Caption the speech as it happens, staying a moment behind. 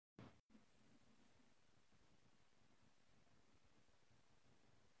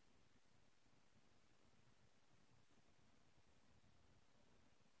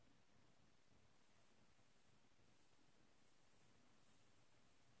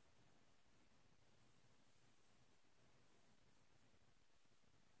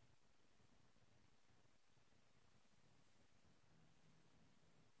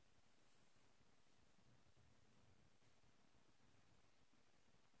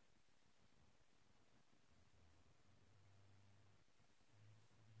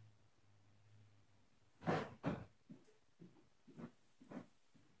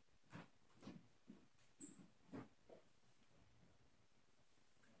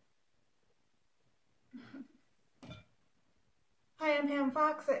I'm Pam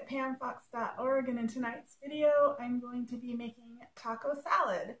Fox at pamfox.org, and in tonight's video I'm going to be making taco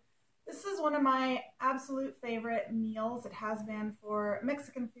salad. This is one of my absolute favorite meals. It has been for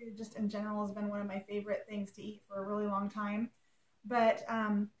Mexican food, just in general, has been one of my favorite things to eat for a really long time. But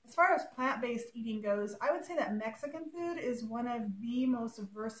as far as plant-based eating goes, I would say that Mexican food is one of the most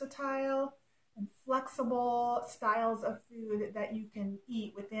versatile and flexible styles of food that you can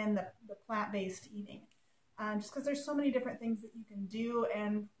eat within the plant-based eating. Just because there's so many different things that you can do,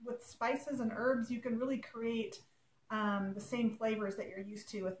 and with spices and herbs you can really create the same flavors that you're used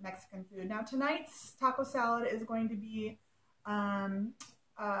to with Mexican food. Now tonight's taco salad is going to be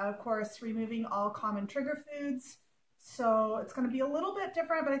of course removing all common trigger foods, so it's going to be a little bit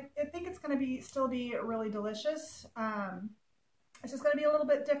different, but I think it's going to still be really delicious. It's just going to be a little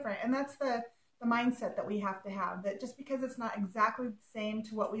bit different, and that's the mindset that we have to have, that just because it's not exactly the same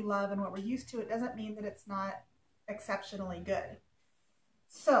to what we love and what we're used to, it doesn't mean that it's not exceptionally good.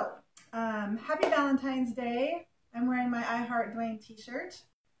 So, happy Valentine's Day. I'm wearing my I Heart Dwayne t-shirt.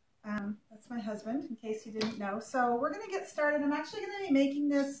 That's my husband, in case you didn't know. So we're going to get started. I'm actually going to be making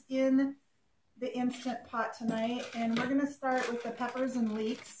this in the Instant Pot tonight, and we're going to start with the peppers and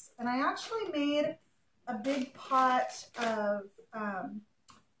leeks. And I actually made a big pot of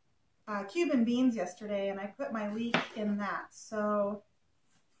Cuban beans yesterday, and I put my leek in that. So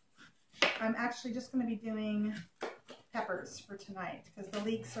I'm actually just going to be doing peppers for tonight because the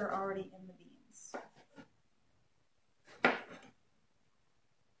leeks are already in the beans.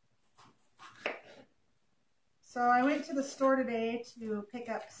 So I went to the store today to pick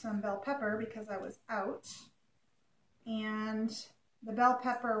up some bell pepper because I was out, and the bell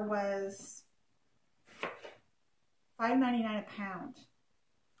pepper was $5.99 a pound.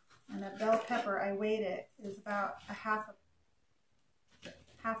 And a bell pepper, I weighed it, is about a half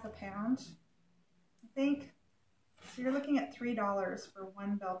a pound, I think. So you're looking at $3 for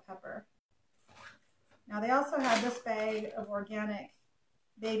one bell pepper. Now they also had this bag of organic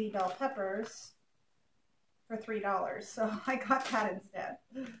baby bell peppers for $3, so I got that instead,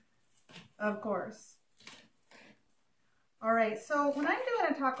 of course. All right, so when I'm doing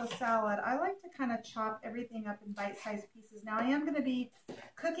a taco salad, I like to kind of chop everything up in bite-sized pieces. Now I am going to be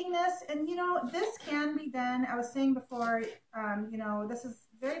cooking this, and you know, this can be done, I was saying before, you know, this is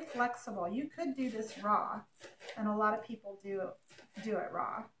very flexible. You could do this raw, and a lot of people do it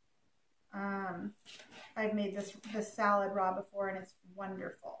raw. I've made this salad raw before, and it's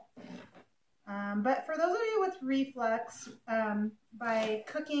wonderful. But for those of you with reflux, by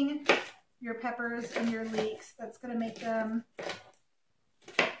cooking your peppers and your leeks, that's going to make them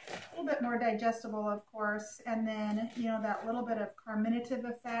a little bit more digestible, of course. And then, you know, that little bit of carminative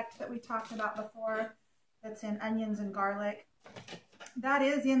effect that we talked about before, that's in onions and garlic, that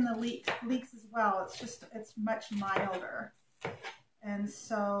is in the leeks as well. It's much milder. And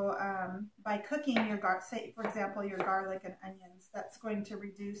so by cooking your say for example your garlic and onions, that's going to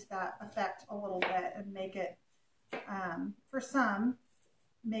reduce that effect a little bit and make it, for some,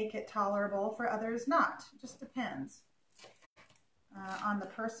 make it tolerable, for others not. It just depends on the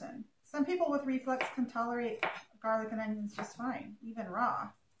person. Some people with reflux can tolerate garlic and onions just fine, even raw.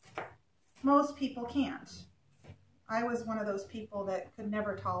 Most people can't. I was one of those people that could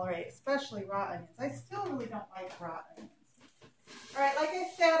never tolerate, especially raw onions. I still really don't like raw onions. All right, like I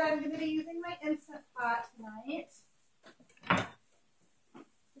said, I'm going to be using my Instant Pot tonight.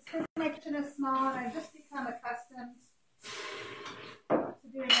 Just because my kitchen is small and I've just become accustomed to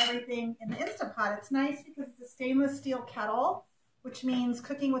doing everything in the Instant Pot. It's nice because it's a stainless steel kettle, which means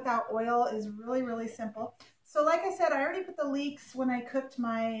cooking without oil is really, really simple. So like I said, I already put the leeks when I cooked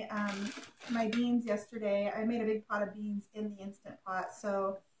my my beans yesterday. I made a big pot of beans in the Instant Pot,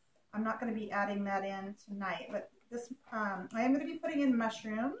 so I'm not going to be adding that in tonight. But this, I am going to be putting in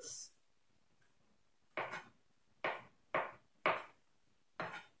mushrooms.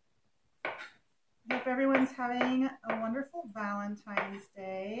 I hope everyone's having a wonderful Valentine's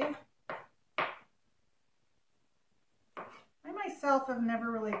Day. I myself have never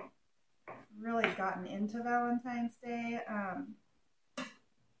really gotten into Valentine's Day. I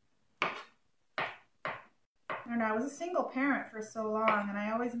don't know, I was a single parent for so long, and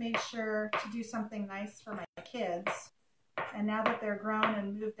I always made sure to do something nice for my kids. And now that they're grown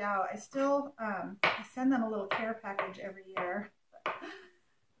and moved out, I still I send them a little care package every year.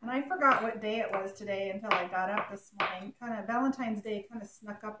 And I forgot what day it was today until I got up this morning. Valentine's Day kind of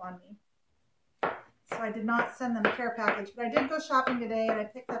snuck up on me. So I did not send them a care package, but I did go shopping today and I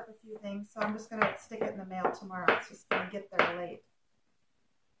picked up a few things, so I'm just going to stick it in the mail tomorrow. It's just going to get there late.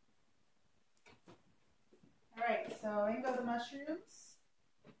 All right, so in go the mushrooms.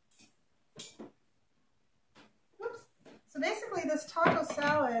 Oops. So basically honestly, this taco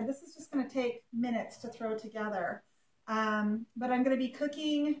salad, this is just going to take minutes to throw together. But I'm going to be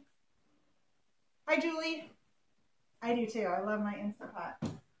cooking. Hi, Julie. I do too. I love my Instant Pot.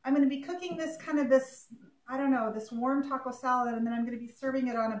 I'm going to be cooking this I don't know, this warm taco salad, and then I'm going to be serving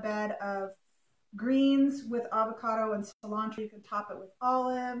it on a bed of greens with avocado and cilantro. You can top it with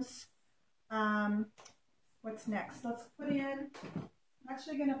olives. What's next? Let's put in, I'm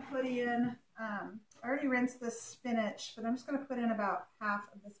actually going to put in, I already rinsed this spinach, but I'm just going to put in about half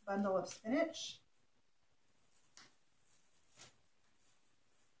of this bundle of spinach.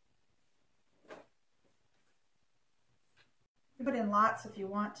 You put in lots if you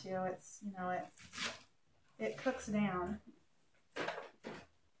want to. It's, you know, it cooks down.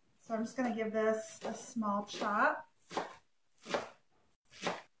 So I'm just going to give this a small chop.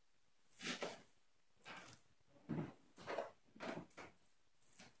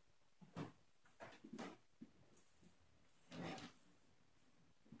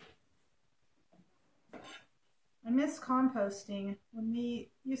 I miss composting. When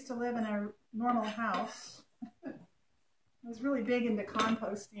we used to live in a normal house, I was really big into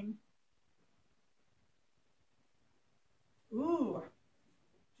composting. Ooh,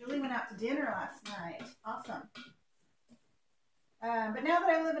 Julie went out to dinner last night. Awesome. But now that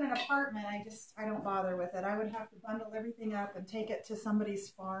I live in an apartment, I don't bother with it. I would have to bundle everything up and take it to somebody's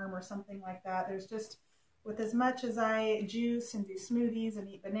farm or something like that. There's just, with as much as I juice and do smoothies and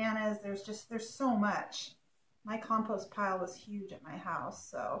eat bananas, there's so much. My compost pile was huge at my house,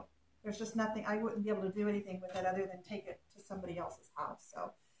 so there's just nothing, I wouldn't be able to do anything with it other than take it to somebody else's house. So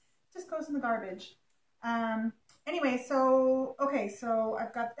it just goes in the garbage. Anyway, so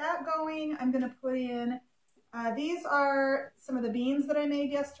I've got that going. I'm going to put in, these are some of the beans that I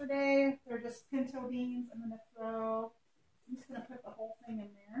made yesterday. They're just pinto beans. I'm just going to put the whole thing in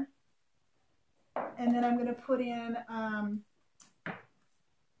there. And then I'm going to put in,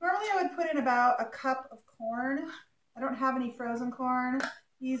 normally I would put in about a cup of corn. I don't have any frozen corn.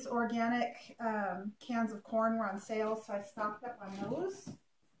 These organic cans of corn were on sale, so I stocked up on those.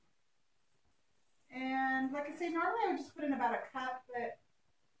 And like I say, normally I would just put in about a cup, but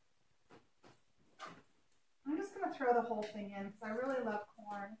I'm just going to throw the whole thing in because I really love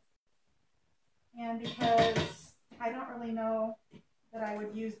corn. And because I don't really know that I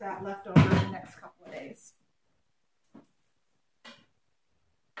would use that leftover in the next couple of days.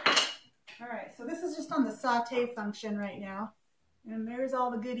 All right, so this is just on the saute function right now. And there's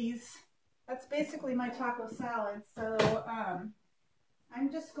all the goodies. That's basically my taco salad. So I'm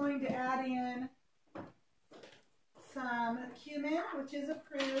just going to add in some cumin, which is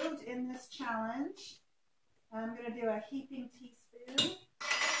approved in this challenge. I'm going to do a heaping teaspoon.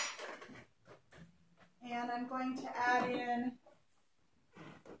 And I'm going to add in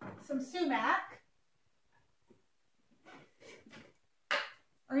some sumac.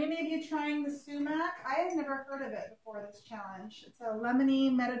 Are any of you trying the sumac? I have never heard of it before this challenge. It's a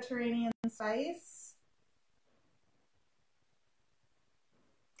lemony Mediterranean spice.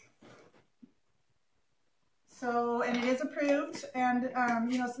 So, and it is approved. And,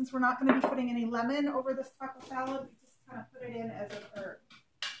 you know, since we're not going to be putting any lemon over this taco salad, we just kind of put it in as an herb.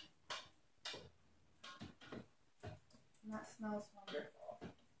 And that smells wonderful.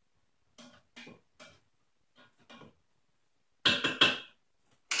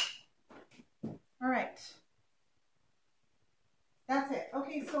 All right. That's it.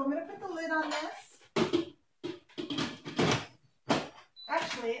 Okay, so I'm going to put the lid on this.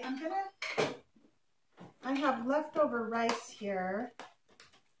 Actually, I have leftover rice here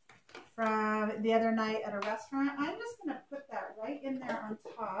from the other night at a restaurant. I'm just going to put that right in there on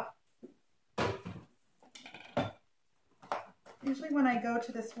top. Usually when I go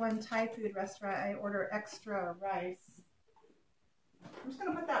to this one Thai food restaurant, I order extra rice. I'm just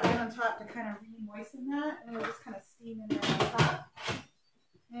going to put that right on top to kind of re-moisten that, and it'll just kind of steam in there on top.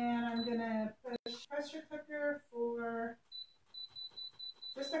 And I'm going to push pressure cooker for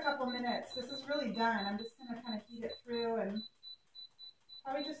just a couple minutes. This is really done. I'm just going to kind of heat it through, and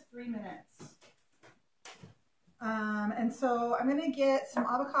probably just 3 minutes. And so I'm going to get some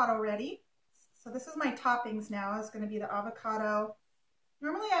avocado ready. So this is my toppings now. It's going to be the avocado.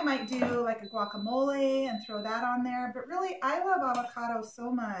 Normally I might do like a guacamole and throw that on there, but really I love avocado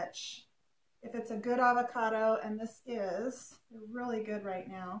so much. If it's a good avocado, and this is, they're really good right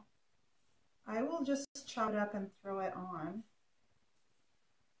now, I will just chop it up and throw it on.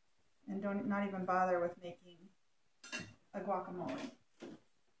 And not even bother with making a guacamole.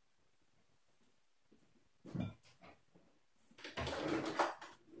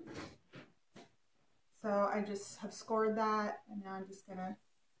 So I just have scored that, and now I'm just going to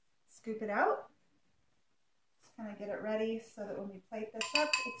scoop it out. Just kind of get it ready so that when we plate this up,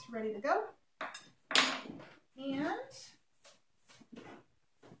 it's ready to go. And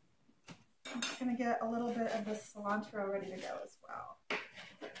I'm just going to get a little bit of the cilantro ready to go as well.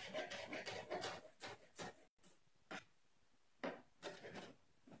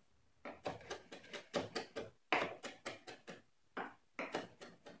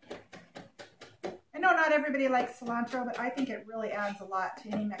 I know not everybody likes cilantro, but I think it really adds a lot to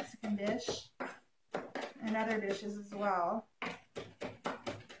any Mexican dish and other dishes as well.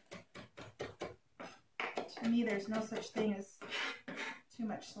 To me, there's no such thing as too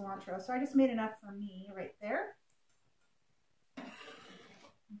much cilantro. So I just made enough for me right there.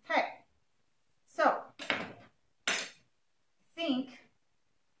 Okay. So, I think,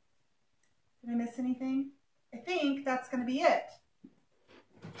 did I miss anything? I think that's going to be it.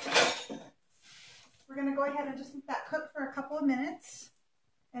 We're going to go ahead and just let that cook for a couple of minutes.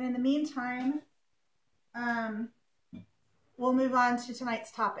 And in the meantime, we'll move on to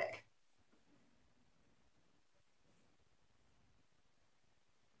tonight's topic.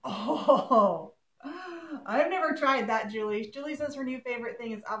 Oh, I've never tried that, Julie. Julie says her new favorite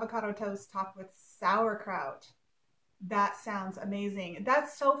thing is avocado toast topped with sauerkraut. That sounds amazing.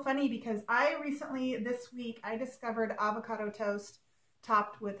 That's so funny because I recently, this week, I discovered avocado toast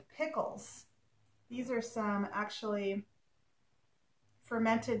topped with pickles. These are some actually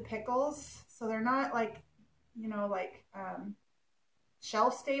fermented pickles. So they're not like, you know, like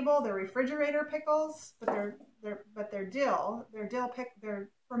shelf stable. They're refrigerator pickles, but they're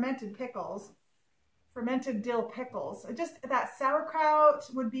fermented pickles. Fermented dill pickles. Just that sauerkraut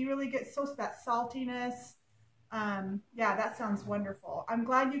would be really good. So that saltiness. Yeah, that sounds wonderful. I'm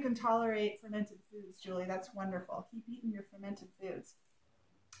glad you can tolerate fermented foods, Julie. That's wonderful. Keep eating your fermented foods.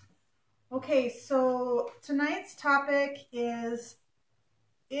 Okay, so tonight's topic is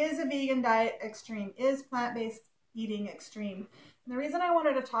a vegan diet extreme? Is plant-based eating extreme? And the reason I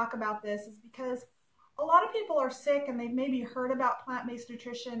wanted to talk about this is because a lot of people are sick and they've maybe heard about plant-based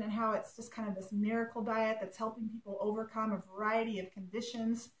nutrition and how it's just kind of this miracle diet that's helping people overcome a variety of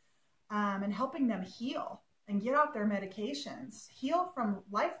conditions and helping them heal and get off their medications, heal from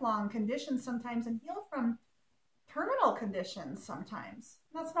lifelong conditions sometimes, and heal from terminal conditions sometimes.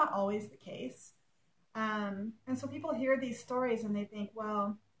 And that's not always the case. And so people hear these stories and they think,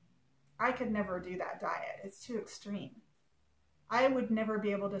 well, I could never do that diet. It's too extreme. I would never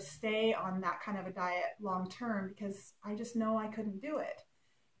be able to stay on that kind of a diet long term because I just know I couldn't do it.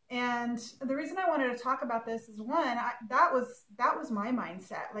 And the reason I wanted to talk about this is one, that was my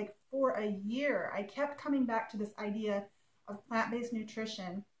mindset. Like for a year, I kept coming back to this idea of plant-based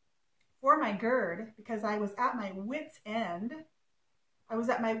nutrition for my Gerd because I was at my wit's end.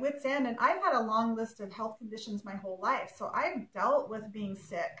 And I've had a long list of health conditions my whole life. So I've dealt with being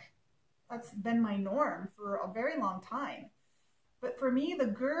sick. That's been my norm for a very long time. But for me, the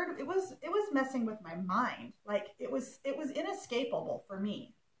Gerd, it was messing with my mind. Like it was inescapable for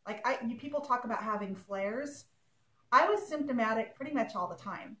me. Like people talk about having flares. I was symptomatic pretty much all the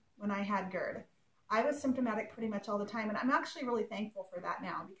time when I had Gerd. I was symptomatic pretty much all the time. And I'm actually really thankful for that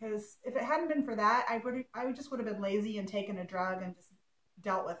now because if it hadn't been for that, I just would have been lazy and taken a drug and just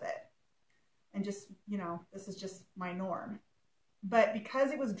dealt with it. And just, you know, this is just my norm. But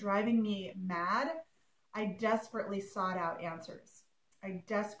because it was driving me mad, I desperately sought out answers.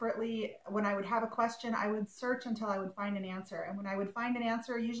 When I would have a question, I would search until I would find an answer. And when I would find an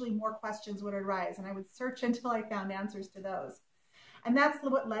answer, usually more questions would arise. And I would search until I found answers to those. And that's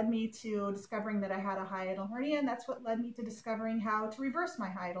what led me to discovering that I had a hiatal hernia. And that's what led me to discovering how to reverse my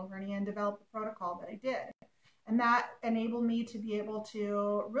hiatal hernia and develop the protocol that I did. And that enabled me to be able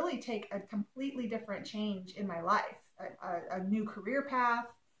to really take a completely different change in my life, a new career path.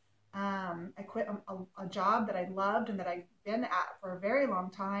 I quit a job that I loved and that I'd been at for a very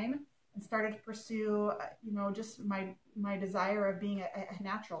long time and started to pursue, you know, just my desire of being a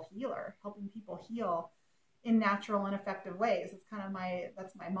natural healer, helping people heal in natural and effective ways. It's kind of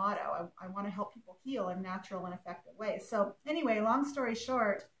that's my motto. I want to help people heal in natural and effective ways. So anyway, long story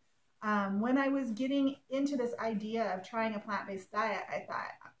short, when I was getting into this idea of trying a plant-based diet, I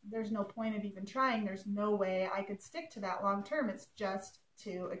thought there's no point of even trying. There's no way I could stick to that long term. It's just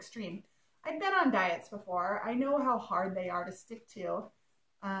too extreme. I've been on diets before. I know how hard they are to stick to,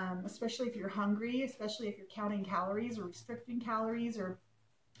 especially if you're hungry, especially if you're counting calories or restricting calories or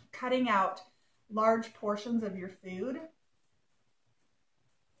cutting out large portions of your food.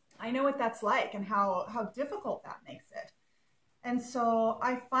 I know what that's like and how difficult that makes it. And so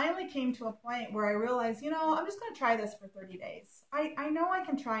I finally came to a point where I realized, you know, I'm just going to try this for 30 days. I know I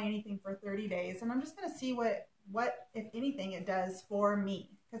can try anything for 30 days, and I'm just going to see what, if anything, it does for me.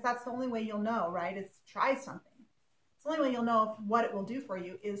 Because that's the only way you'll know, right, is to try something. It's the only way you'll know what it will do for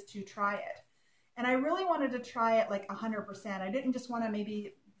you is to try it. And I really wanted to try it like 100%. I didn't just want to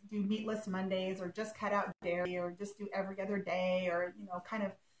maybe do meatless Mondays or just cut out dairy or just do every other day or, you know, kind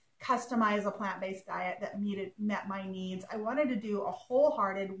of customize a plant-based diet that met my needs. I wanted to do a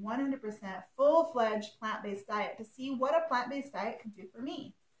wholehearted, 100% full-fledged plant-based diet to see what a plant-based diet could do for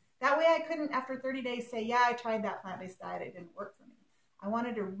me. That way I couldn't, after 30 days, say, yeah, I tried that plant-based diet. It didn't work for me. I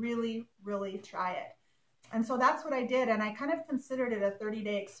wanted to really, really try it. And so that's what I did. And I kind of considered it a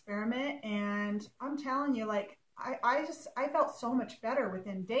 30-day experiment. And I'm telling you, like, I felt so much better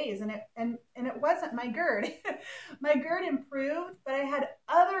within days. And it wasn't my GERD. My GERD improved, but I had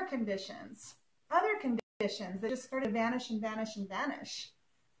other conditions that just started to vanish and vanish and vanish.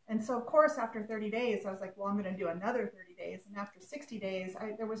 And so, of course, after 30 days, I was like, well, I'm going to do another 30 days. And after 60 days,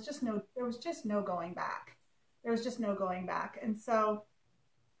 there was just no going back. There was just no going back. And so,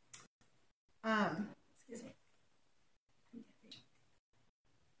 excuse me.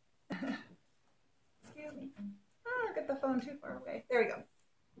 Excuse me. Oh, I got the phone too far away. There we go.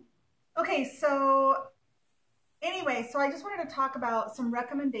 Okay, so anyway, so I just wanted to talk about some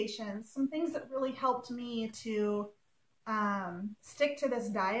recommendations, some things that really helped me to stick to this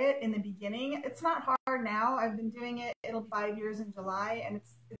diet in the beginning. It's not hard now. I've been doing it. It'll be 5 years in July, and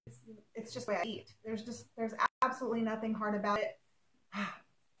it's just the way I eat. There's absolutely nothing hard about it.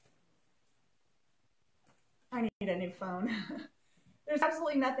 I need a new phone. There's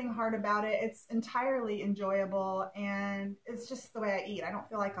absolutely nothing hard about it. It's entirely enjoyable, and it's just the way I eat. I don't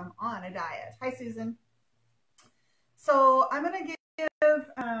feel like I'm on a diet. Hi, Susan. So I'm going to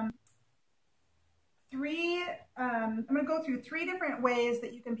give I'm going to go through 3 different ways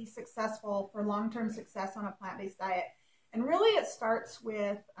that you can be successful for long-term success on a plant-based diet. And really it starts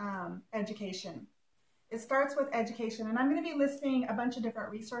with education. It starts with education. And I'm going to be listing a bunch of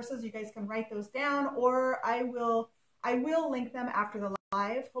different resources. You guys can write those down, or I will link them after the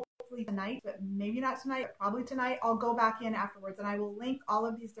live, hopefully tonight, but maybe not tonight, but probably tonight. I'll go back in afterwards and I will link all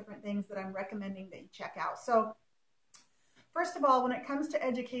of these different things that I'm recommending that you check out. So first of all, when it comes to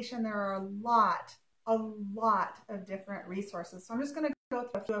education, there are a lot of different resources. So I'm just going to go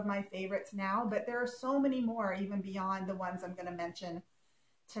through a few of my favorites now, but there are so many more even beyond the ones I'm going to mention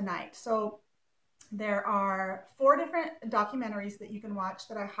tonight. So there are 4 different documentaries that you can watch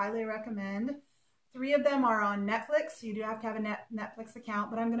that I highly recommend. 3 of them are on Netflix, so you do have to have a Netflix account,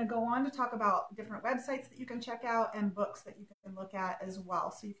 but I'm going to go on to talk about different websites that you can check out and books that you can look at as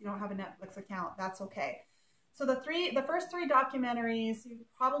well. So if you don't have a Netflix account, that's okay. So the first 3 documentaries,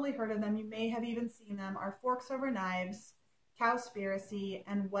 you've probably heard of them, you may have even seen them, are Forks Over Knives, Cowspiracy,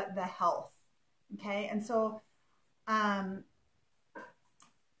 and What the Health. Okay, and so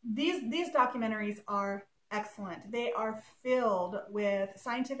these documentaries are excellent. They are filled with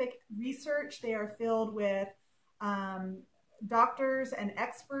scientific research. They are filled with doctors and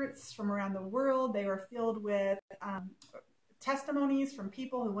experts from around the world. They are filled with testimonies from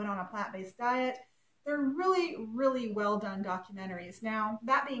people who went on a plant-based diet. They're really, really well done documentaries. Now,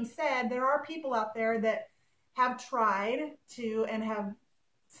 that being said, there are people out there that have tried to and have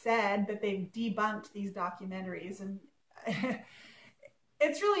said that they've debunked these documentaries. And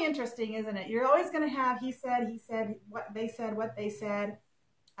it's really interesting, isn't it? You're always going to have he said, what they said.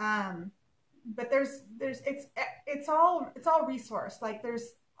 But it's all resource. Like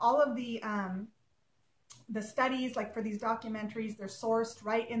there's all of the studies, like for these documentaries, they're sourced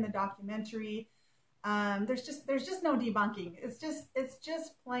right in the documentary. There's just no debunking. It's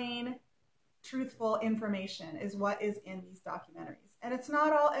just plain truthful information is what is in these documentaries. And it's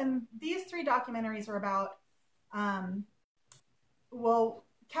not all, and these 3 documentaries are about, well,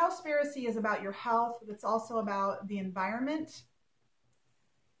 Cowspiracy is about your health, but it's also about the environment.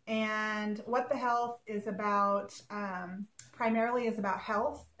 And What the Health is about, primarily is about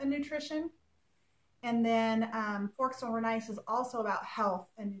health and nutrition. And then Forks Over Knives is also about health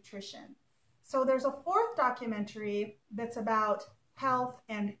and nutrition. So there's a 4th documentary that's about health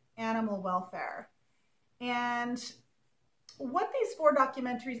and animal welfare. And what these 4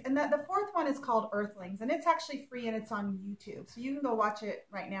 documentaries, and the 4th one is called Earthlings, and it's actually free and it's on YouTube. So you can go watch it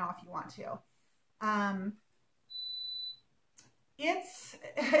right now if you want to. It's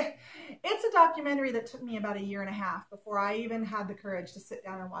a documentary that took me about 1.5 years before I even had the courage to sit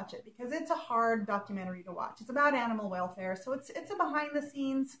down and watch it, because it's a hard documentary to watch. It's about animal welfare. So it's a behind the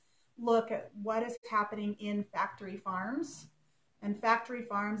scenes look at what is happening in factory farms. And factory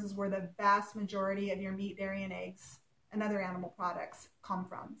farms is where the vast majority of your meat, dairy, and eggs and other animal products come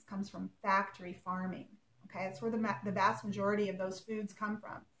from. It comes from factory farming. Okay, it's where the vast majority of those foods come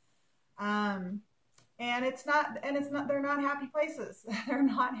from. And they're not happy places. They're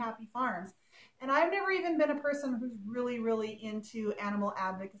not happy farms. And I've never even been a person who's really, really into animal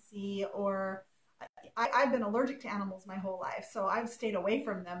advocacy, or I've been allergic to animals my whole life. So I've stayed away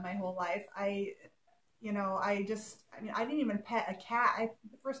from them my whole life. I didn't even pet a cat.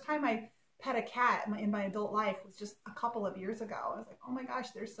 The first time I pet a cat in my adult life was just a couple of years ago. I was like, oh my gosh,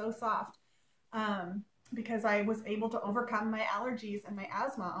 they're so soft. Because I was able to overcome my allergies and my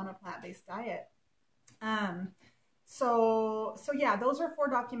asthma on a plant-based diet. So yeah, those are 4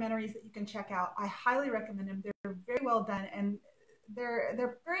 documentaries that you can check out. I highly recommend them. They're very well done, and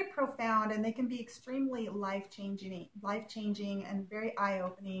they're very profound, and they can be extremely life-changing and very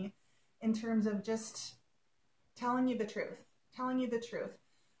eye-opening in terms of just telling you the truth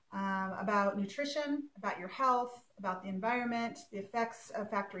about nutrition, about your health, about the environment, the effects of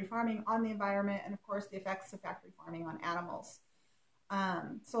factory farming on the environment, and of course the effects of factory farming on animals.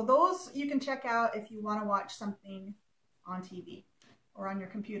 So those you can check out if you want to watch something on TV or on your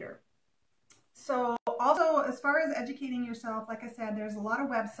computer. So also, as far as educating yourself, like I said, there's a lot of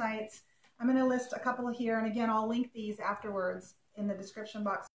websites. I'm going to list a couple here, and again, I'll link these afterwards in the description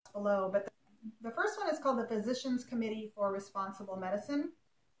box below. But the first one is called the Physicians Committee for Responsible Medicine.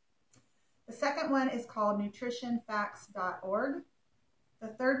 The second one is called nutritionfacts.org. The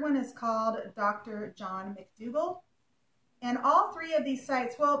third one is called Dr. John McDougall. And all 3 of these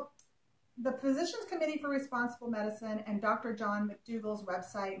sites, well, the Physicians Committee for Responsible Medicine and Dr. John McDougall's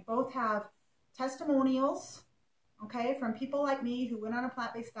website both have testimonials, okay, from people like me who went on a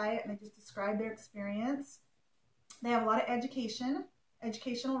plant-based diet and they just described their experience. They have a lot of educational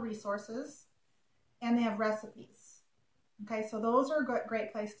resources, and they have recipes. Okay, so those are a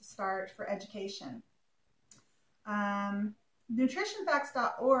great place to start for education.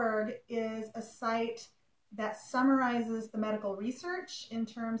 Nutritionfacts.org is a site that summarizes the medical research in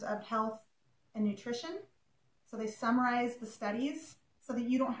terms of health and nutrition. So they summarize the studies so that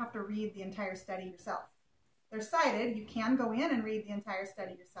you don't have to read the entire study yourself. They're cited. You can go in and read the entire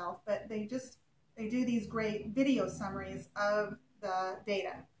study yourself, but they do these great video summaries of the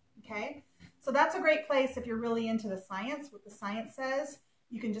data, okay? So that's a great place if you're really into the science, what the science says.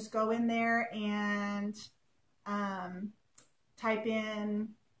 You can just go in there and type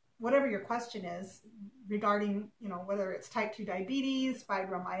in whatever your question is regarding, whether it's type 2 diabetes,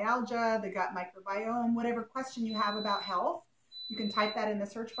 fibromyalgia, the gut microbiome, whatever question you have about health, you can type that in the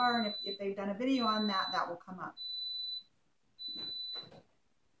search bar, and if they've done a video on that, that will come up.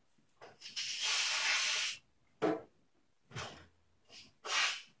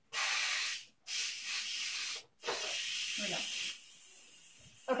 Here we go.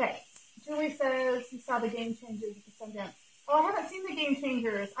 Okay, Julie says you saw the Game Changers at the Sundance. Oh, I haven't seen the Game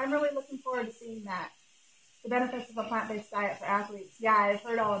Changers. I'm really looking forward to seeing that. The benefits of a plant-based diet for athletes. Yeah, I've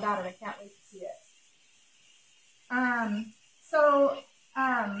heard all about it. I can't wait to see it. So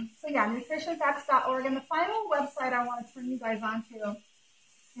yeah, nutritionfacts.org. And the final website I want to turn you guys on to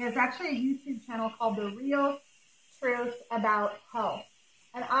is actually a YouTube channel called The Real Truth About Health.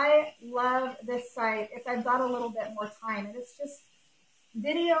 And I love this site if I've got a little bit more time. And it's just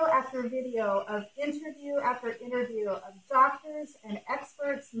video after video of interview after interview of doctors and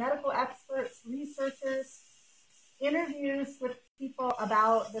experts, medical experts, researchers, interviews with people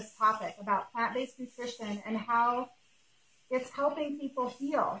about this topic, about plant-based nutrition and how it's helping people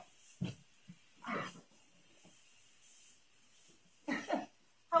heal.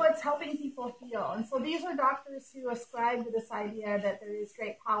 How it's helping people heal. And so these are doctors who ascribe to this idea that there is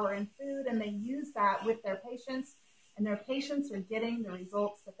great power in food, and they use that with their patients, and their patients are getting the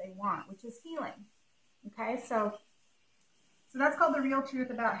results that they want, which is healing. Okay, so that's called The Real Truth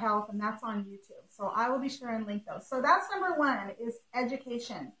About Health, and that's on YouTube. So I will be sure and link those. So that's number 1, is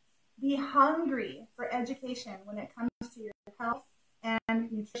education. Be hungry for education when it comes to your health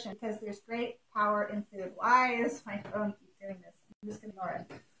and nutrition, because there's great power in food. Why is my phone keep doing this? I'm just going to ignore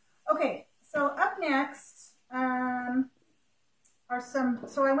it. Okay, so up next are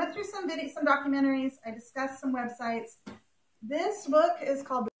so I went through some documentaries. I discussed some websites. This book is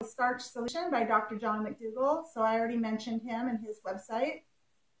called The Starch Solution by Dr. John McDougall. So I already mentioned him and his website.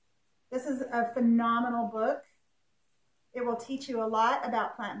 This is a phenomenal book. It will teach you a lot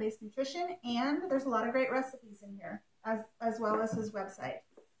about plant-based nutrition, and there's a lot of great recipes in here, as well as his website.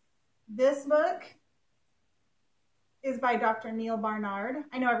 This book is by Dr. Neil Barnard.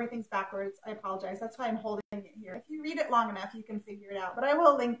 I know everything's backwards. I apologize. That's why I'm holding it here. If you read it long enough, you can figure it out, but I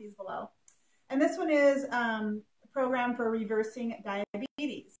will link these below. And this one is a program for reversing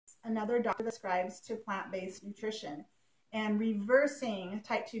diabetes. Another doctor that ascribes to plant-based nutrition and reversing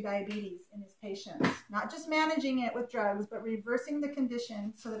type 2 diabetes in his patients. Not just managing it with drugs, but reversing the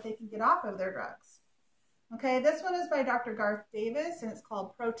condition so that they can get off of their drugs. Okay, this one is by Dr. Garth Davis, and it's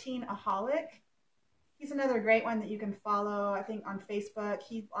called Protein-aholic. He's another great one that you can follow, I think, on Facebook.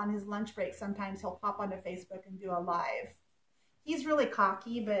 He, on his lunch break, sometimes he'll pop onto Facebook and do a live. He's really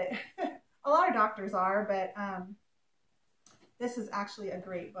cocky, but a lot of doctors are, but this is actually a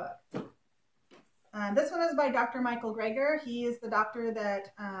great book. This one is by Dr. Michael Greger. He is the doctor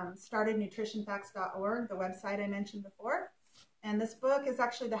that started nutritionfacts.org, the website I mentioned before. And this book is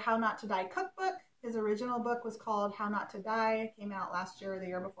actually the How Not to Die cookbook. His original book was called How Not to Die. It came out last year or the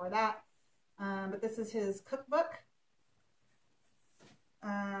year before that. But this is his cookbook.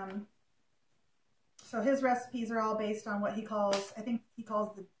 So his recipes are all based on what he calls, I think he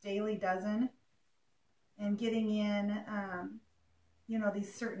calls the daily dozen, and getting in, you know,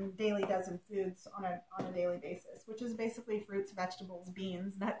 these certain daily dozen foods on a daily basis, which is basically fruits, vegetables,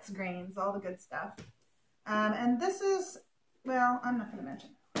 beans, nuts, grains, all the good stuff. And this is, well, I'm not going to mention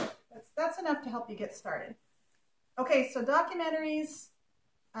that. That's enough to help you get started. Okay, so documentaries,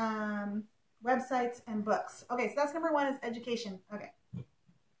 websites, and books. Okay, so that's number one, is education. Okay.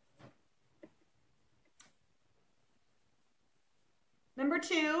 Number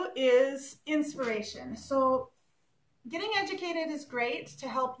two is inspiration. So getting educated is great to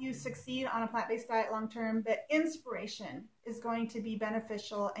help you succeed on a plant-based diet long-term, but inspiration is going to be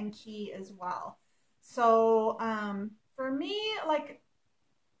beneficial and key as well. So for me, like,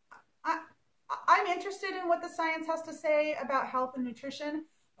 I'm interested in what the science has to say about health and nutrition,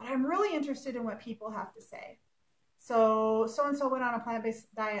 but I'm really interested in what people have to say. So-and-so went on a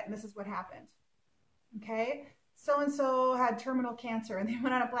plant-based diet and this is what happened. Okay? So-and-so had terminal cancer and they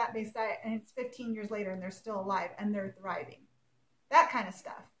went on a plant-based diet and it's 15 years later and they're still alive and they're thriving. That kind of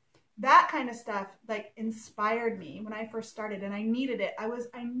stuff. That kind of stuff like inspired me when I first started, and I needed it. I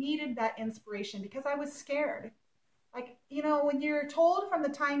needed that inspiration because I was scared. Like, you know, when you're told from the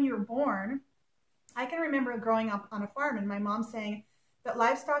time you're born, I can remember growing up on a farm and my mom saying that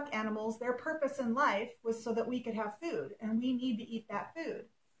livestock animals, their purpose in life was so that we could have food, and we need to eat that food.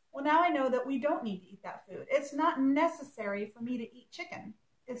 Well, now I know that we don't need to eat that food. It's not necessary for me to eat chicken.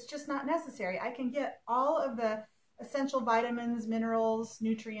 It's just not necessary. I can get all of the essential vitamins, minerals,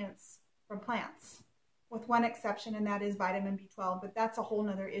 nutrients from plants, with one exception, and that is vitamin B12, but that's a whole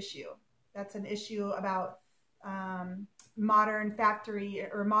nother issue. That's an issue about modern factory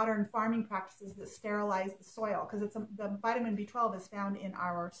or modern farming practices that sterilize the soil, because the vitamin B12 is found in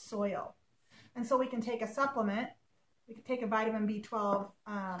our soil. And so we can take a supplement. We could take a vitamin B12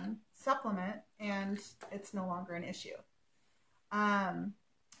 supplement and it's no longer an issue.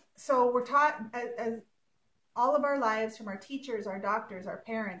 So we're taught as all of our lives, from our teachers, our doctors, our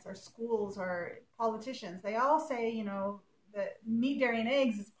parents, our schools, our politicians, they all say, you know, that meat, dairy, and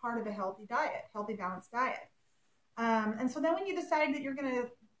eggs is part of a healthy diet, healthy, balanced diet. And so then when you decide that you're going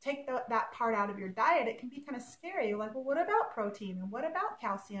to take that part out of your diet, it can be kind of scary. You're like, well, what about protein? And what about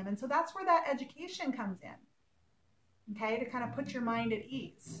calcium? And so that's where that education comes in, okay, to kind of put your mind at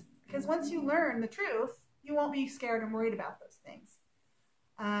ease. Because once you learn the truth, you won't be scared and worried about those things.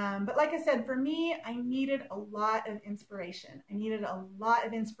 But like I said, for me, I needed a lot of inspiration. I needed a lot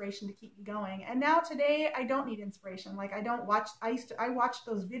of inspiration to keep me going. And now today, I don't need inspiration. Like, I watched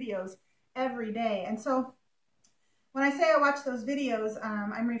those videos every day. And so when I say I watch those videos,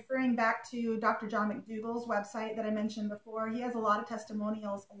 I'm referring back to Dr. John McDougall's website that I mentioned before. He has a lot of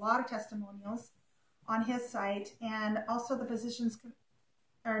testimonials on his site, and also the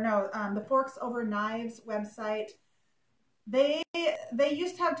the Forks Over Knives website. They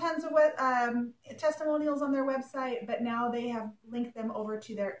used to have tons of testimonials on their website, but now they have linked them over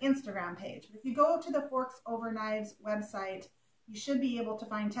to their Instagram page. If you go to the Forks Over Knives website, you should be able to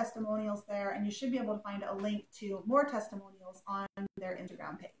find testimonials there, and you should be able to find a link to more testimonials on their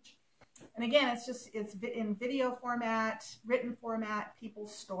Instagram page. And again, it's in video format, written format,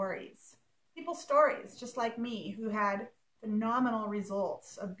 people's stories, just like me, who had phenomenal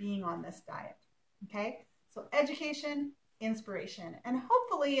results of being on this diet. Okay, so education, inspiration, and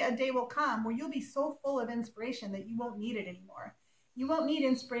hopefully a day will come where you'll be so full of inspiration that you won't need it anymore. You won't need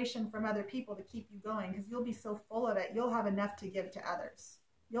inspiration from other people to keep you going, because you'll be so full of it, you'll have enough to give to others.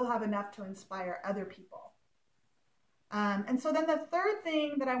 You'll have enough to inspire other people. And so then the third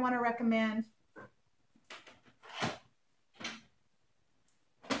thing that I want to recommend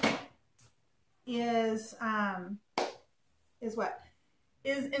is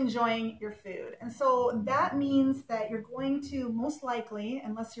enjoying your food. And so that means that you're going to most likely,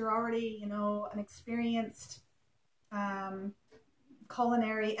 unless you're already, you know, an experienced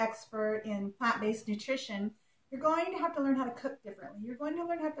culinary expert in plant-based nutrition, you're going to have to learn how to cook differently. You're going to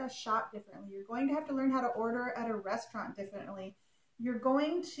learn how to shop differently. You're going to have to learn how to order at a restaurant differently. you're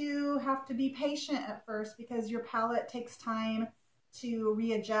going to have to be patient at first because your palate takes time to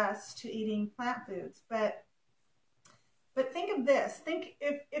readjust to eating plant foods. But think of this. Think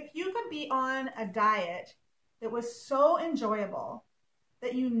if you could be on a diet that was so enjoyable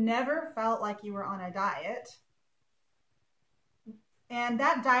that you never felt like you were on a diet, and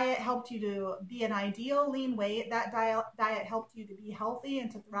that diet helped you to be an ideal lean weight, that diet helped you to be healthy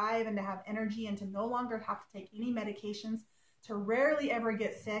and to thrive and to have energy and to no longer have to take any medications, to rarely ever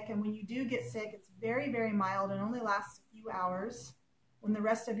get sick. And when you do get sick, it's very, very mild and only lasts a few hours, when the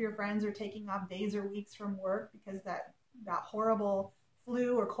rest of your friends are taking off days or weeks from work because that horrible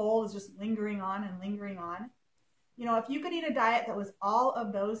flu or cold is just lingering on and lingering on. You know, if you could eat a diet that was all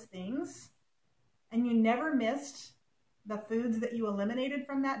of those things and you never missed the foods that you eliminated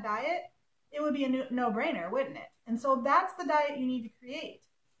from that diet, it would be a no-brainer, wouldn't it? And so that's the diet you need to create.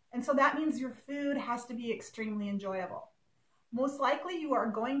 And so that means your food has to be extremely enjoyable. Most likely you are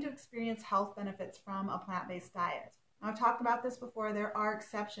going to experience health benefits from a plant-based diet. I've talked about this before. There are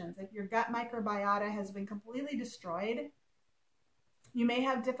exceptions. If your gut microbiota has been completely destroyed, you may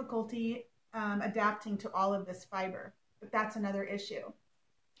have difficulty adapting to all of this fiber, but that's another issue.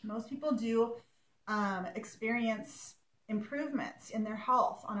 Most people do experience improvements in their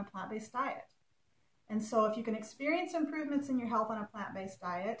health on a plant-based diet. And so if you can experience improvements in your health on a plant-based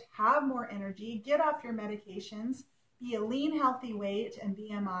diet, have more energy, get off your medications, be a lean, healthy weight and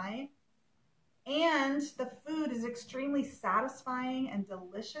BMI, and the food is extremely satisfying and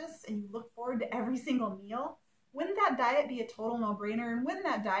delicious, and you look forward to every single meal, wouldn't that diet be a total no-brainer? And wouldn't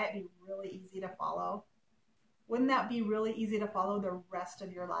that diet be really easy to follow? Wouldn't that be really easy to follow the rest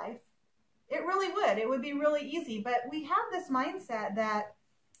of your life? It really would. It would be really easy. But we have this mindset that,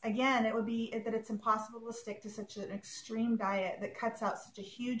 again, it would be that it's impossible to stick to such an extreme diet that cuts out such a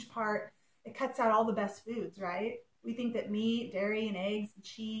huge part. It cuts out all the best foods, right? We think that meat, dairy, and eggs, and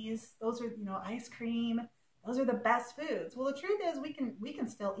cheese, those are, you know, ice cream, those are the best foods. Well, the truth is we can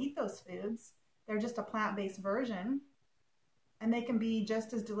still eat those foods. They're just a plant-based version, and they can be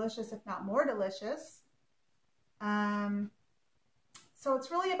just as delicious, if not more delicious. So it's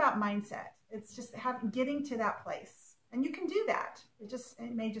really about mindset. It's just getting to that place, and you can do that.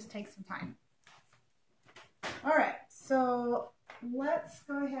 It may just take some time. All right, so let's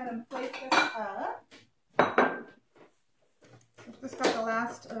go ahead and plate this up. I've just got the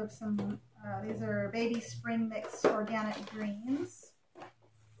last of some, these are baby spring mix organic greens.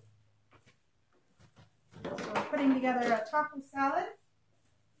 So we're putting together a taco salad.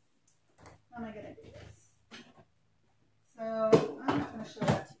 How am I going to do this? So I'm not going to show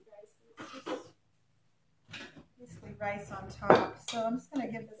that to you guys. It's just basically rice on top. So I'm just going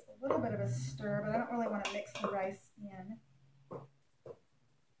to give this a little bit of a stir, but I don't really want to mix the rice in.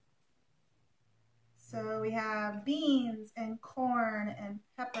 So we have beans and corn and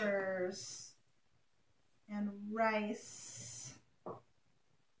peppers and rice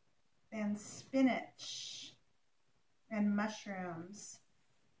and spinach and mushrooms.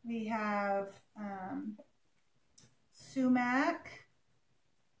 We have sumac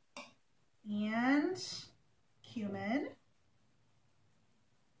and cumin.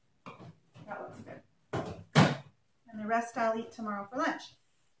 That looks good. And the rest I'll eat tomorrow for lunch.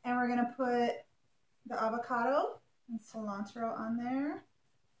 And we're going to put the avocado and cilantro on there.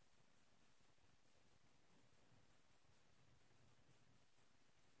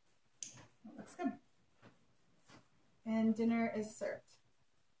 That looks good. And dinner is served.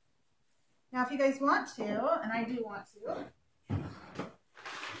 Now, if you guys want to, and I do want to,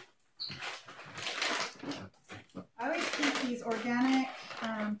 I always keep these organic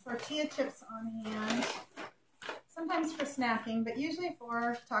tortilla chips on hand, sometimes for snacking, but usually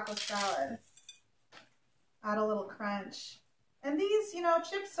for taco salad. Add a little crunch. And these, you know,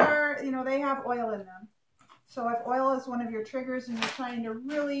 chips are, you know, they have oil in them. So if oil is one of your triggers and you're trying to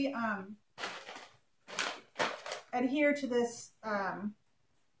really adhere to this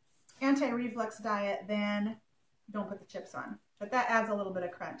anti-reflux diet, then don't put the chips on. But that adds a little bit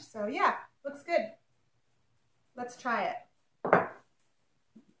of crunch. So yeah, looks good. Let's try it.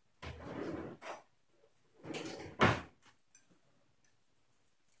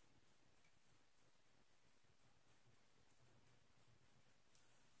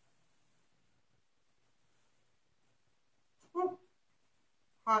 Ooh,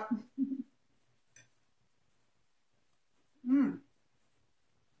 hot.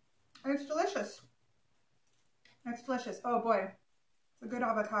 It's delicious. It's delicious. Oh boy, it's a good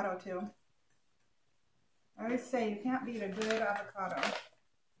avocado too. I always say you can't beat a good avocado.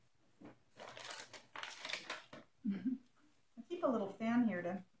 I keep a little fan here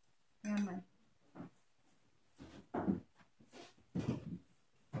to fan my...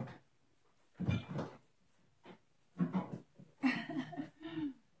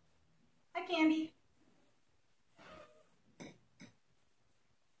 Candy.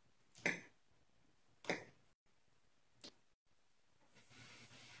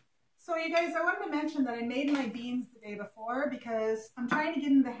 So you guys, I wanted to mention that I made my beans the day before because I'm trying to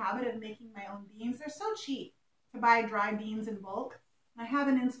get into the habit of making my own beans. They're so cheap to buy dry beans in bulk. I have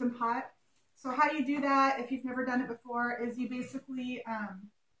an Instant Pot. So how you do that, if you've never done it before, is you basically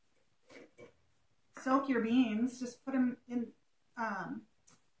soak your beans. Just put them in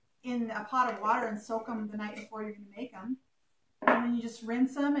a pot of water and soak them the night before you're going to make them. And then you just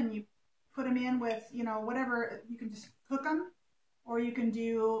rinse them and you put them in with, you know, whatever. You can just cook them. Or you can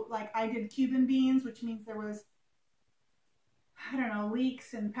do, like I did, Cuban beans, which means there was, I don't know,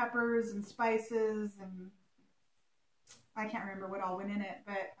 leeks and peppers and spices, and I can't remember what all went in it,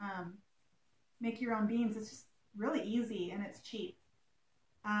 but make your own beans. It's just really easy and it's cheap.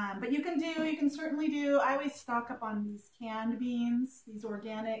 But you can certainly do, I always stock up on these canned beans, these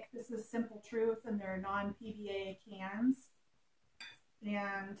organic. This is Simple Truth, and they're non-PBA cans.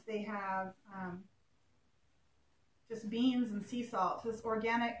 And they have just beans and sea salt. This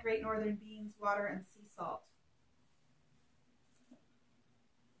organic Great Northern beans, water, and sea salt.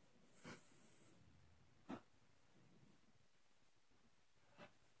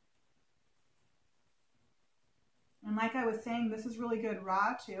 And like I was saying, this is really good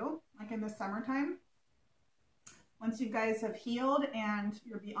raw too, like in the summertime. Once you guys have healed and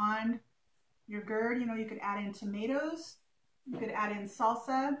you're beyond your GERD, you know, you could add in tomatoes, you could add in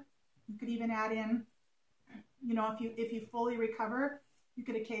salsa, you could even add in, you know, if you fully recover, you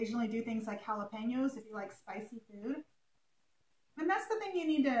could occasionally do things like jalapenos if you like spicy food. And that's the thing you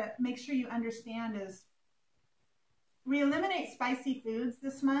need to make sure you understand is we eliminate spicy foods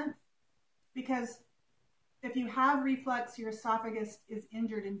this month because if you have reflux, your esophagus is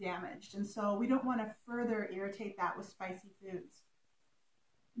injured and damaged. And so we don't want to further irritate that with spicy foods.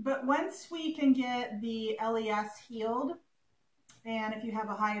 But once we can get the LES healed, and if you have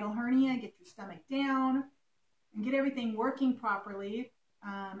a hiatal hernia, get your stomach down, and get everything working properly,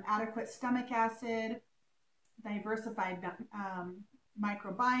 adequate stomach acid, diversified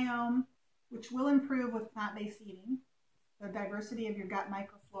microbiome, which will improve with plant-based eating. The diversity of your gut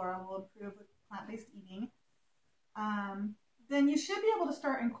microflora will improve with plant-based eating. Then you should be able to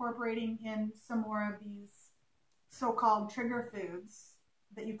start incorporating in some more of these so-called trigger foods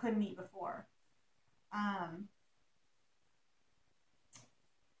that you couldn't eat before.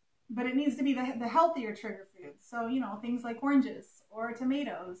 But it needs to be the healthier trigger foods. So, you know, things like oranges or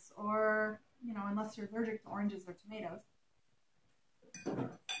tomatoes, or, you know, unless you're allergic to oranges or tomatoes.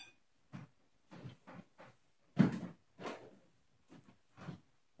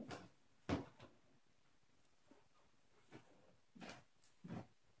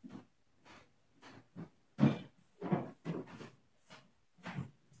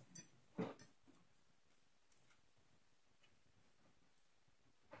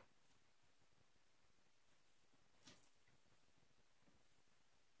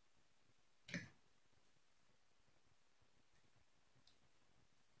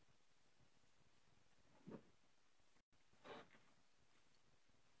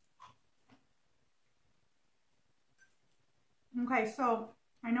 Okay, so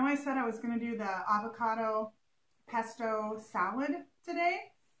I know I said I was going to do the avocado pesto salad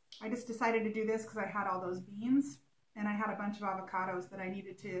today. I just decided to do this because I had all those beans and I had a bunch of avocados that I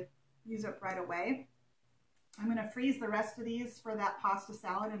needed to use up right away. I'm going to freeze the rest of these for that pasta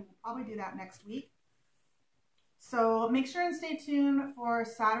salad, and we'll probably do that next week. So make sure and stay tuned for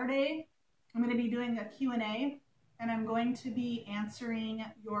Saturday. I'm going to be doing a Q&A, and I'm going to be answering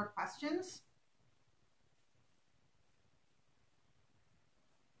your questions.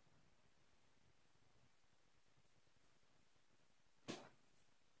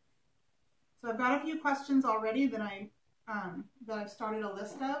 So I've got a few questions already that I've started a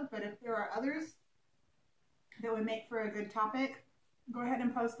list of, but if there are others that would make for a good topic, go ahead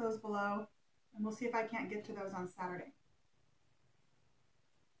and post those below, and we'll see if I can't get to those on Saturday.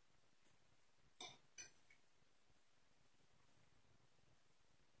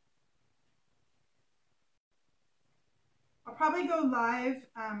 I'll probably go live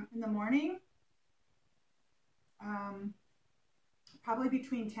in the morning, probably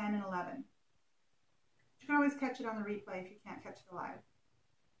between 10 and 11. You can always catch it on the replay if you can't catch the live.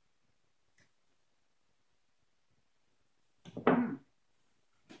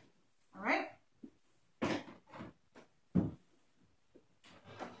 All right.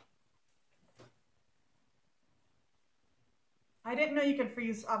 I didn't know you could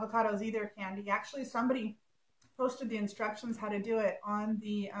freeze avocados either, Candy. Actually, somebody posted the instructions how to do it on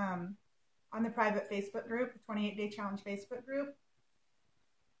the private Facebook group, the 28-Day Challenge Facebook group.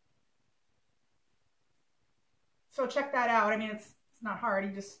 So check that out. I mean, it's not hard.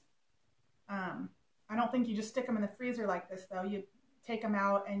 You just, I don't think you just stick them in the freezer like this, though. You take them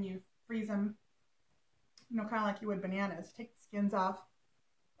out and you freeze them, you know, kind of like you would bananas. Take the skins off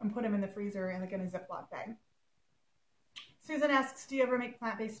and put them in the freezer in like in a Ziploc bag. Susan asks, do you ever make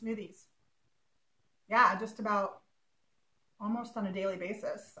plant-based smoothies? Yeah, just about almost on a daily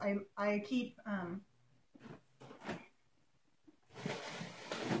basis. I keep,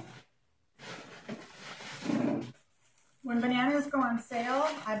 when bananas go on sale,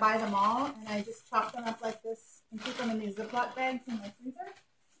 I buy them all and I just chop them up like this and keep them in these Ziploc bags in my freezer.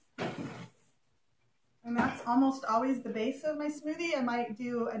 And that's almost always the base of my smoothie. I might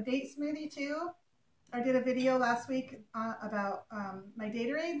do a date smoothie too. I did a video last week about my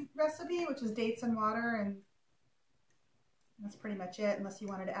Daterade recipe, which is dates and water, and that's pretty much it, unless you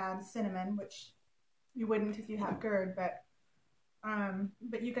wanted to add cinnamon, which you wouldn't if you have Gerd, but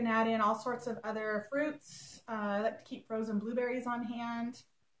you can add in all sorts of other fruits. I like to keep frozen blueberries on hand.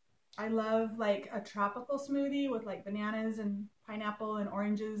 I love like a tropical smoothie with like bananas and pineapple and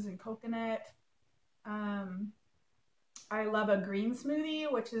oranges and coconut. I love a green smoothie,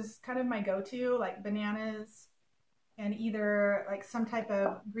 which is kind of my go-to, like bananas and either like some type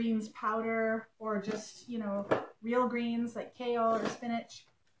of greens powder or just, you know, real greens like kale or spinach.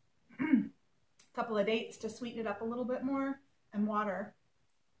 A couple of dates to sweeten it up a little bit more, and water.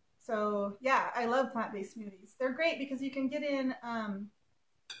 So yeah, I love plant-based smoothies. They're great because you can get in,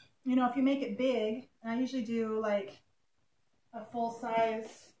 you know, if you make it big, and I usually do like a full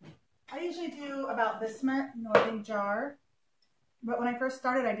size, I usually do about this much, you know, a big jar. But when I first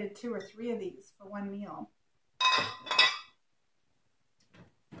started, I did 2 or 3 of these for one meal.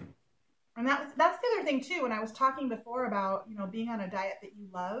 And that's the other thing too, when I was talking before about, you know, being on a diet that you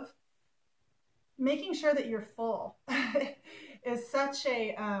love, making sure that you're full is such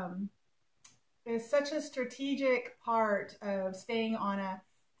a strategic part of staying on a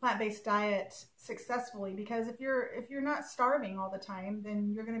plant-based diet successfully, because if you're not starving all the time,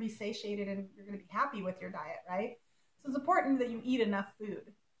 then you're going to be satiated and you're going to be happy with your diet, right? So it's important that you eat enough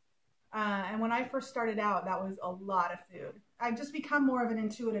food. And when I first started out, that was a lot of food. I've just become more of an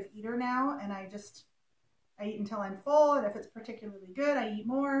intuitive eater now, and I eat until I'm full, and if it's particularly good, I eat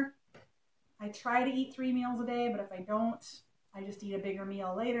more. I try to eat 3 meals a day, but if I don't, I just eat a bigger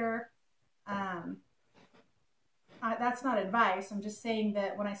meal later. That's not advice. I'm just saying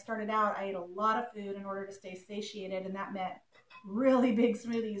that when I started out, I ate a lot of food in order to stay satiated, and that meant really big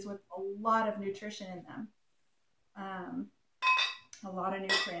smoothies with a lot of nutrition in them. A lot of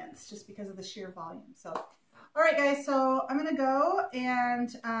nutrients just because of the sheer volume. So, all right, guys, so I'm going to go,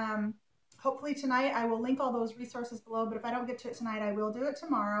 and hopefully tonight I will link all those resources below, but if I don't get to it tonight, I will do it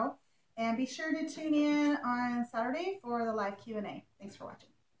tomorrow. And be sure to tune in on Saturday for the live Q&A. Thanks for watching.